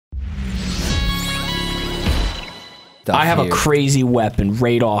I have a crazy weapon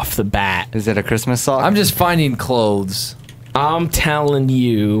right off the bat. Is it a Christmas song? I'm just finding clothes. I'm telling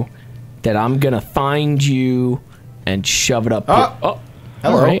you that I'm gonna find you and shove it up. Hello.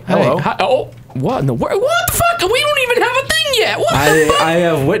 Right. Hello. Hey, oh, what in the world? What the fuck? We don't even have a thing yet. What the fuck? I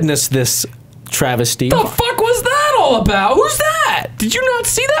have witnessed this travesty. The fuck was that all about? Who's that? Did you not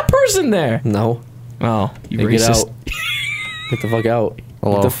see that person there? No. Oh, you Hey, get racist. out. Get the fuck out.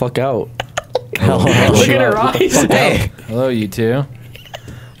 Hello. Get the fuck out. Look at her eyes. Hey. Hello, you two.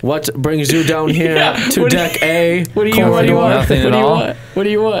 What brings you down here to deck A? What do you want? Nothing at all. What do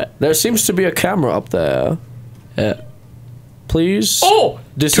you want? There seems to be a camera up there. Please. Oh!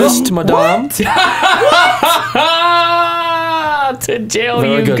 Desist, madame. To jail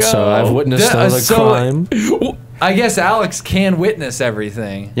Very you good, go. sir. I've witnessed another crime. I guess Alex can witness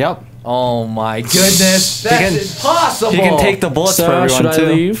everything. Yep. Oh my goodness. That's impossible. He can take the bullets for Sir, everyone should I too.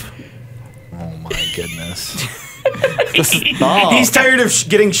 leave? Oh my goodness. He's tired of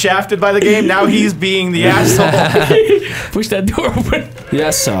getting shafted by the game. Now he's being the asshole. Push that door open.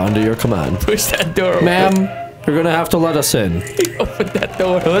 Yes, sir. Under your command. Push that door open. Ma'am, you're gonna have to let us in. Open that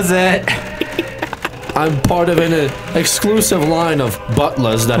door. Who's it? I'm part of an exclusive line of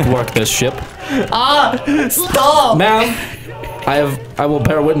butlers that work this ship. Stop! Ma'am, I will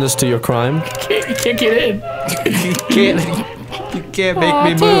bear witness to your crime. You can't get in. You can't make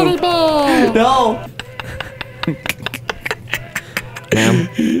me move. No. Ma'am.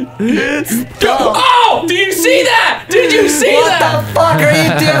 Oh! Do you see that? Did you see What that? the fuck are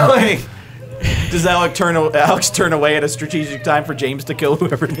you doing? Does Alex turn away at a strategic time for James to kill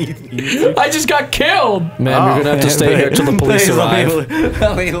whoever needs to? I just got killed. Ma'am, you're gonna have to stay here till the police arrive.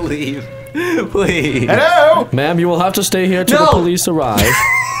 Let me leave. Please. Hello? Ma'am, you will have to stay here till the police arrive.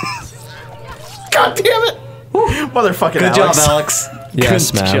 God damn it! Motherfucking Good Alex. job, Alex.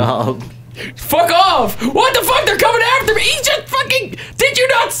 Yes, Good ma'am. job. Fuck off! What the fuck? They're coming after me! He just fucking... Did you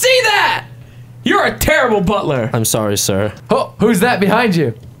not see that? You're a terrible butler. I'm sorry, sir. Oh, who's that behind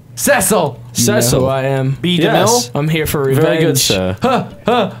you? Cecil. You know who I am. B. Yes. DeMille? I'm here for revenge. Very good, sir.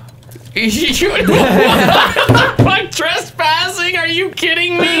 Like trespassing? Are you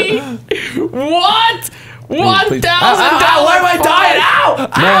kidding me? What? $1,000? Why am I dying? Ow!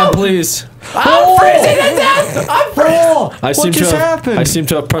 Ma'am, please. I'm freezing to death! I'm freezing! I seem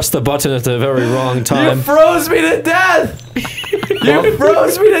to have pressed the button at the very wrong You time. froze me to death! You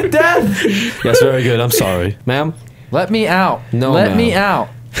froze me to death! Yes, very good. I'm sorry. Ma'am, Let me out. No, Let me ma'am. out.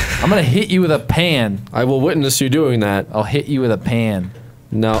 I'm gonna hit you with a pan. I will witness you doing that. I'll hit you with a pan.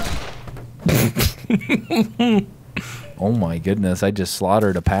 No. Oh my goodness, I just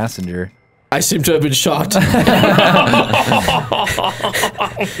slaughtered a passenger. I seem to have been shot.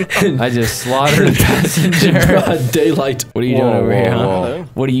 I just slaughtered a passenger. Broad daylight. What are you doing over here, huh? whoa.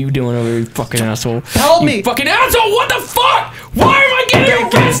 What are you doing over here, you fucking asshole? Help me! You fucking asshole! What the fuck? Why am I getting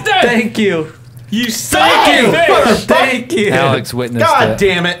arrested? Thank you. You Thank you. Alex witnessed God it.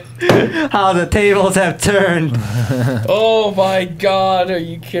 damn it! How the tables have turned. Oh my god, are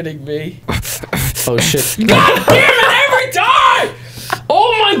you kidding me? Oh shit. God damn it, every time!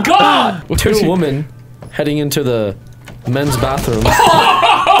 Oh my god! Two women heading into the men's bathroom.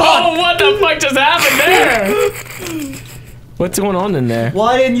 Oh, what the fuck just happened there? What's going on in there?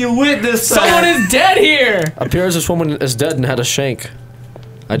 Why didn't you witness that? Someone is dead here! Appears this woman is dead and had a shank.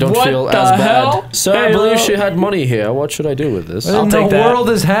 I don't What feel the as hell? bad. Sir, I Hey, believe hello. she had money here. What should I do with this? I'll What in take the that. world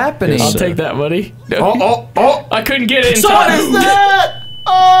is happening? Yes, I'll sir. take that, buddy. Oh! I couldn't get it in What time. is that?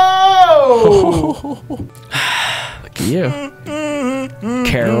 Oh! Look at you.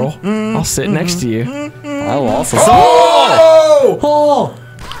 Carol, I'll sit next to you. I will also. Oh! Oh!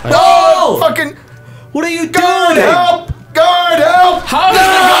 Oh! Fucking What are you guard doing? help! Guard help! How's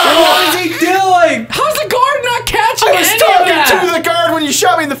What is he doing? how's the guard not catching I was any of talking that? to the guard when you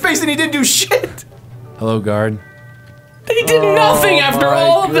shot me in the face and he didn't do shit. Hello, guard. He did nothing after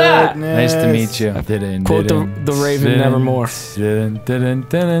all of that. Nice to meet you. Quote the Raven nevermore.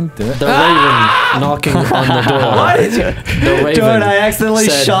 The raven knocking on the door. Why did you? The raven Dude, I accidentally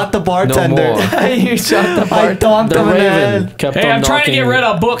said shot the bartender. no more. You shot the I donked The him in the raven head. kept Hey, on I'm trying to get knocking rid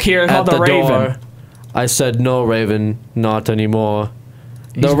of a book here at called the The Raven. door. I said, no, Raven, not anymore.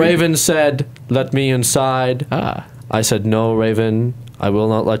 The raven said, let me inside. Ah. I said, no, Raven, I will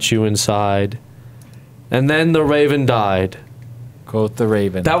not let you inside. And then the raven died. Quote the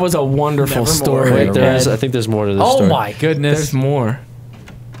Raven. That was a wonderful Nevermore. story. Wait, Ed. I think there's more to this Oh story. my goodness. There's more.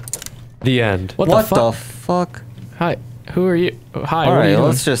 The end. What What the the fuck? fuck? Hi. Who are you? Oh, hi. All what are you right, doing?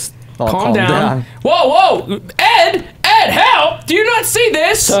 let's just all Calm down. Whoa, whoa! Ed! Ed, help! Do you not see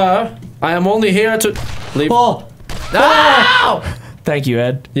this? Sir, I am only here to leave. Oh, Ow! Thank you,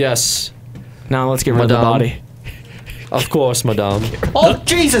 Ed. Yes. Now let's get rid of the Madame. body. Of course, madame. Oh,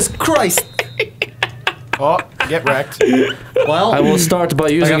 Jesus Christ. Oh, get wrecked. Well, I will start by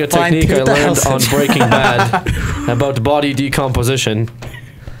using Like a a fine technique I learned 2000. on Breaking Bad about body decomposition.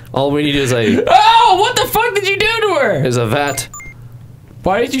 All we need is a Oh, what the fuck did you do to her? vat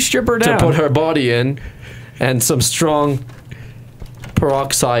Why did you strip her to down? put her body in, and some strong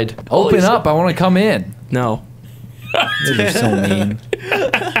peroxide. Open up. I want to come in. No. You're so mean.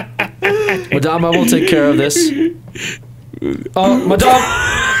 Madame, I will take care of this. Oh, madame!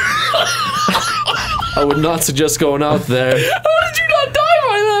 I would not suggest going out there. How did you not die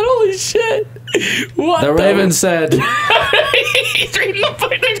by that? Holy shit. What The Raven said, He's reading the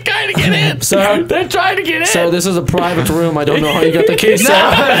book. They're trying to get in. Sir, They're trying to get in. sir, this is a private room. I don't know how you got the key, sir.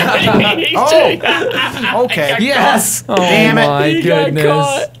 Oh, okay. Yes. Oh Damn it. my He got goodness.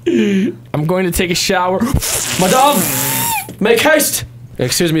 caught. I'm going to take a shower. Madame, make haste.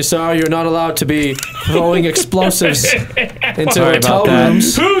 Excuse me, sir. You're not allowed to be throwing explosives into Sorry hotel about that.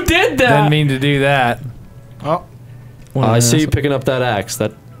 rooms. Who did that? Didn't mean to do that. Oh, I see you picking up that axe.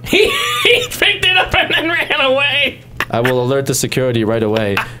 That He picked it up and then ran away. I will alert the security right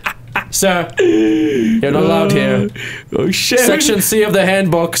away. Sir, you're not allowed here. Oh shit. Section C of the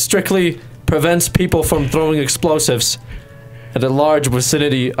handbook strictly prevents people from throwing explosives at a large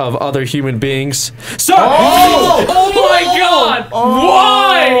vicinity of other human beings. Sir! Oh my god!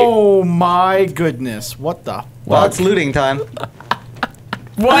 Why? Oh my goodness. What the? well, it's looting time.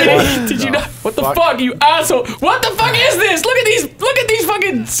 Why did you not? What the fuck, you asshole? What the fuck is this? Look at these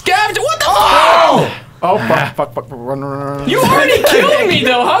fucking scavengers. What the fuck? Oh, fuck, run. You already killed me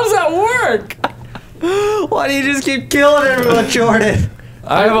though. How does that work? Why do you just keep killing everyone, Jordan?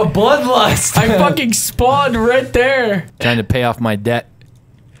 I have a bloodlust. I fucking spawned right there. Trying to pay off my debt.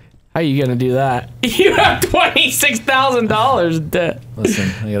 How are you gonna do that? You have $26,000 debt. Listen,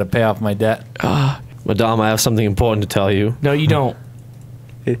 I gotta pay off my debt. Madame, I have something important to tell you. No, you don't.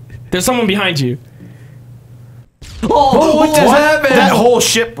 There's someone behind you. Oh, what just happened? That whole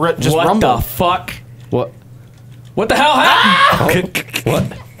ship just What rumbled. the fuck? What? What the hell happened?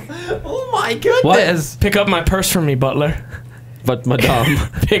 What? Oh my goodness. Pick up my purse for me, Butler. But Madame,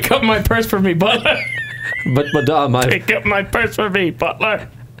 Pick up my purse for me, Butler. but Madame, Pick up my purse for me, Butler.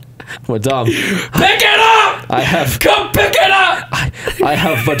 Madame, Pick it up! I have, Come pick it up! I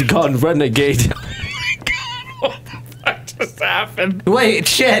have but gone renegade. What just happened? Wait,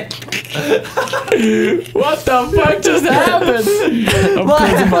 shit. What the fuck just happened? I'm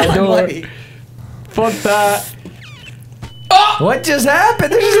closing my door. Wait. Fuck that. What just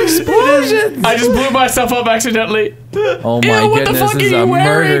happened? There's just explosions. I just blew myself up accidentally. Oh my Ew, what the goodness, fuck this is are you a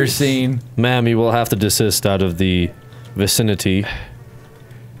wearing? murder scene. Ma'am, you will have to desist out of the vicinity.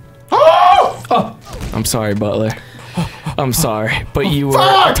 I'm sorry, Butler. I'm sorry, but you were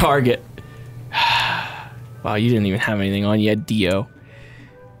a target. Wow, you didn't even have anything on. You had Dio.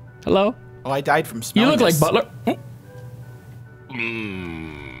 Hello? Oh, I died from You smelling look like this. Butler.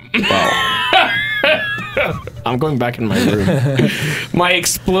 I'm going back in my room. My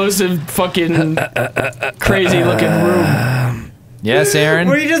explosive fucking crazy looking room. Yes, Were Aaron.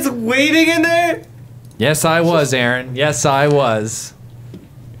 you just waiting in there? Yes, I was, Aaron. Yes, I was.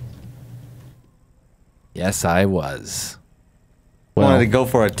 Yes, I was. Wanted to go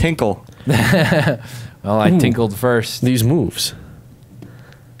for a tinkle. Well, I tinkled first. These moves.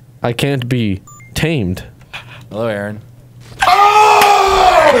 I can't be tamed. Hello, Aaron.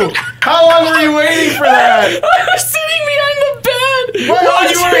 Oh! How long were you waiting for that? I was sitting behind the bed.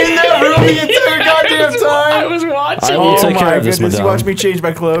 Well, you were in that room the entire goddamn I time. was watching. I will Oh take care my of this, goodness! You madame. watched me change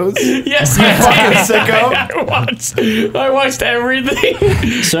my clothes. Yes, Fucking sicko. I watched everything.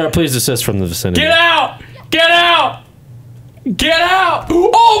 Sir, please desist from the vicinity. Get out! Get out! Get out!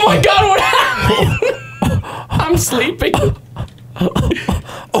 Oh my god, what happened? I'm sleeping.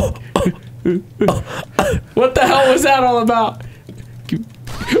 What the hell was that all about?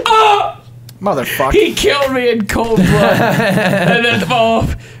 Oh! Motherfucker. He killed me in cold blood. And then,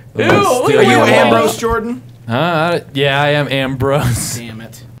 oh. Ew, look Are at you my Ambrose Jordan? Yeah, I am Ambrose. Damn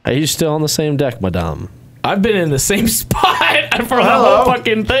it. Are you still on the same deck, madame? I've been in the same spot for the hello. whole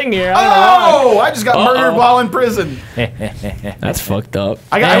fucking thing here. I don't know why. Oh! I just got murdered while in prison. That's fucked up.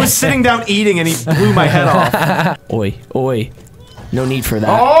 I was sitting down eating and he blew my head off. Oi, oi. No need for that.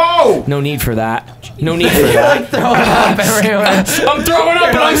 Oh! No need for that. No need for that. I'm throwing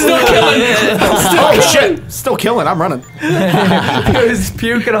up, but I'm still killing. Oh shit! Still killing. I'm running. He was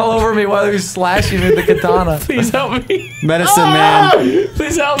puking all over me while he was slashing with the katana. Please help me. Medicine man.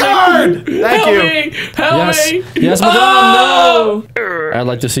 Please help me. Guard! Thank Help you. me. Help Yes. me. Yes, madame, Oh! no! I'd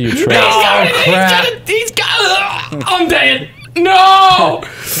like to see you He's try. got it. crap. He's got it. I'm dead. No!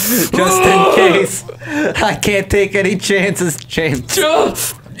 Just in case. I can't take any chances, James.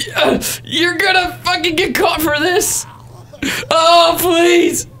 You're gonna fucking get caught for this. Oh,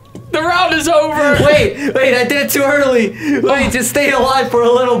 please. The round is over. Wait, I did it too early. Wait, just stay alive for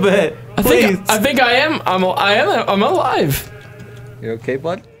a little bit. Please. I think I am. I'm alive. You okay,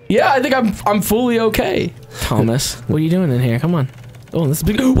 bud? Yeah, I think I'm fully okay. Thomas, what are you doing in here? Come on. Oh, this is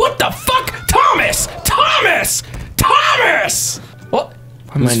big. What the fuck? Thomas! What?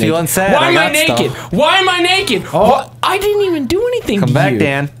 I'm feeling sad. Why am I naked? Why am I naked? Oh. What? I didn't even do anything to Come back, you.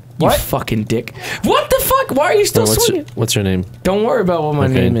 Dan. You What? fucking dick. What the fuck? Why are you still swinging? What's your name? Don't worry about what my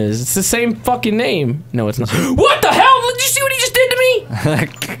Okay. name is. It's the same fucking name. No, it's not. What the hell? Did you see what he just did to me?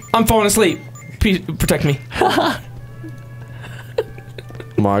 I'm falling asleep. Please protect me.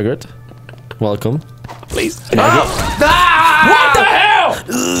 Margaret. Welcome. Please. Ah! What the hell?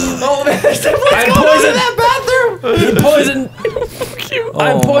 Oh man, I'm poisoned. that bathroom. You're poisoned.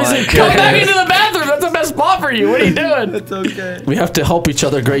 I'm poisoned. my Come back goodness. into the bathroom. That's the best spot for you. What are you doing? It's okay. We have to help each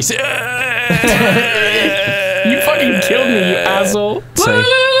other, Gracie. You fucking killed me, you asshole. Say.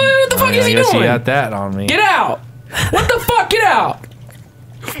 What the fuck is he I guess doing? you got that on me. Get out. What the fuck? Get out.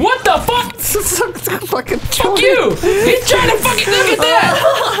 What the fuck? Fucking Fuck you! He's trying to fucking look at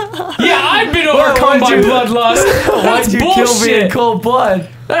that! Yeah, I've been overcome by bloodlust. That's Why'd you kill me in bullshit. cold blood?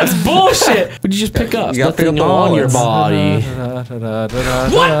 That's bullshit. What'd you just pick up? You got Nothing the on your body. What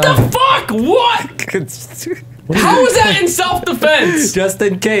the fuck? What? How was that in self-defense? Just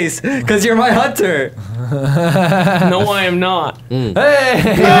in case, because you're my hunter. No, I am not. Hey!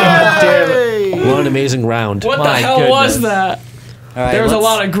 Damn it. What an amazing round. What the My hell was goodness. that? All right, There was a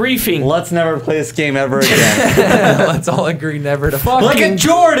lot of griefing. Let's never play this game ever again. Let's all agree never to fuck. Look at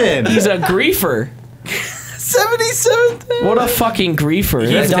Jordan. He's a griefer. 77. What a fucking griefer.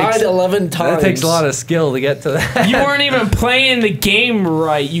 He died 11 times. That takes a lot of skill to get to that. You weren't even playing the game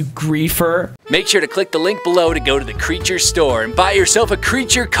right, you griefer. Make sure to click the link below to go to the Creature store and buy yourself a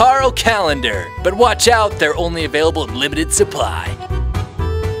Creature Carl calendar. But watch out, they're only available in limited supply.